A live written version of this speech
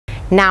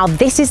Now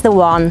this is the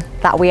one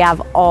that we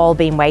have all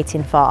been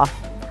waiting for.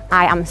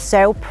 I am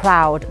so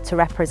proud to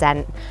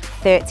represent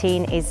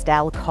 13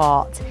 Isdell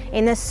Court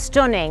in the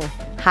stunning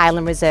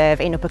Highland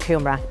Reserve in Upper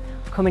Coomera.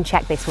 Come and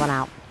check this one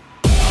out.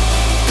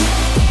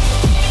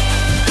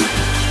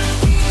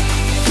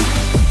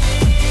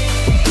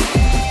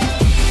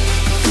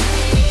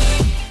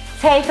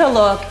 Take a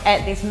look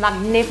at this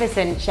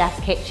magnificent chef's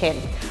kitchen.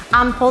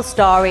 Ample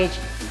storage,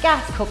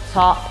 gas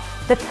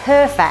cooktop, the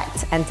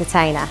perfect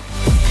entertainer.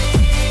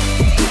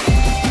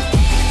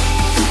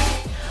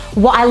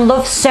 What I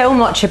love so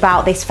much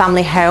about this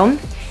family home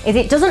is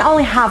it doesn't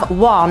only have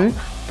one,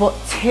 but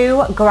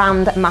two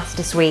grand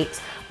master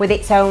suites with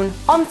its own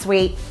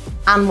ensuite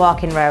and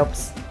walk-in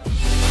robes.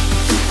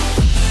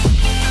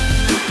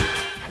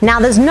 Now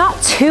there's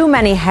not too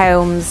many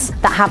homes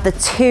that have the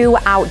two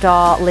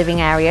outdoor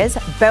living areas,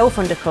 both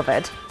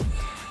undercovered.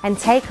 And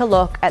take a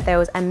look at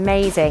those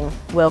amazing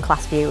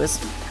world-class views.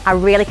 I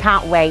really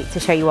can't wait to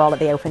show you all at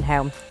the open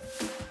home.